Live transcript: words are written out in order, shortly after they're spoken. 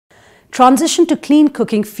Transition to clean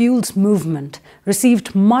cooking fuels movement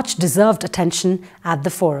received much deserved attention at the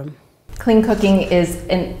forum. Clean cooking is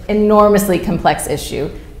an enormously complex issue.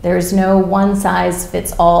 There is no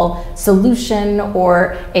one-size-fits-all solution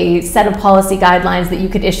or a set of policy guidelines that you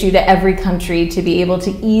could issue to every country to be able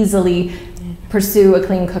to easily pursue a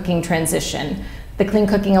clean cooking transition. The Clean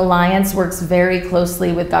Cooking Alliance works very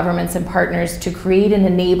closely with governments and partners to create an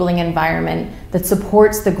enabling environment that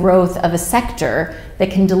supports the growth of a sector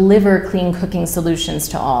that can deliver clean cooking solutions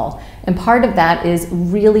to all. And part of that is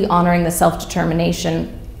really honoring the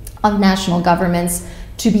self-determination of national governments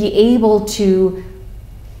to be able to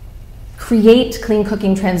create clean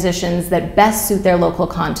cooking transitions that best suit their local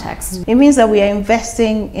context. It means that we are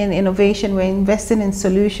investing in innovation, we're investing in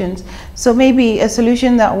solutions. So maybe a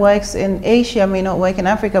solution that works in Asia may not work in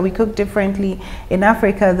Africa. We cook differently in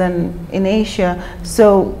Africa than in Asia.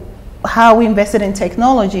 So how we invested in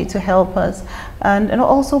technology to help us, and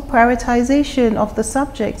also prioritization of the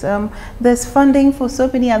subject. There's funding for so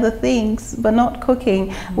many other things, but not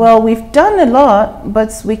cooking. Well, we've done a lot,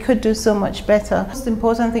 but we could do so much better. Most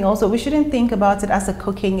important thing also, we shouldn't think about it as a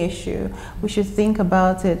cooking issue. We should think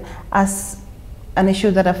about it as an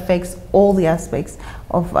issue that affects all the aspects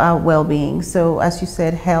of our well-being. So as you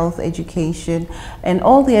said, health, education, and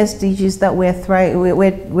all the SDGs that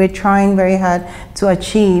we're trying very hard to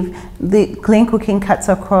achieve, the clean cooking cuts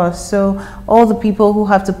across. So all the people who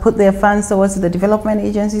have to put their funds towards the development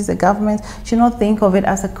agencies, the governments, should not think of it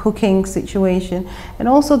as a cooking situation. And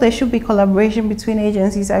also there should be collaboration between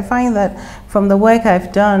agencies. I find that from the work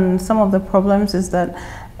I've done, some of the problems is that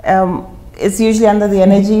it's usually under the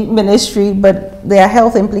energy ministry, but there are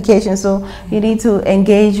health implications. So you need to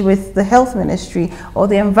engage with the health ministry or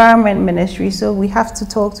the environment ministry. So we have to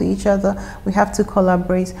talk to each other. We have to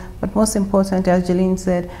collaborate. But most important, as Jillene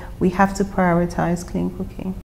said, we have to prioritize clean cooking.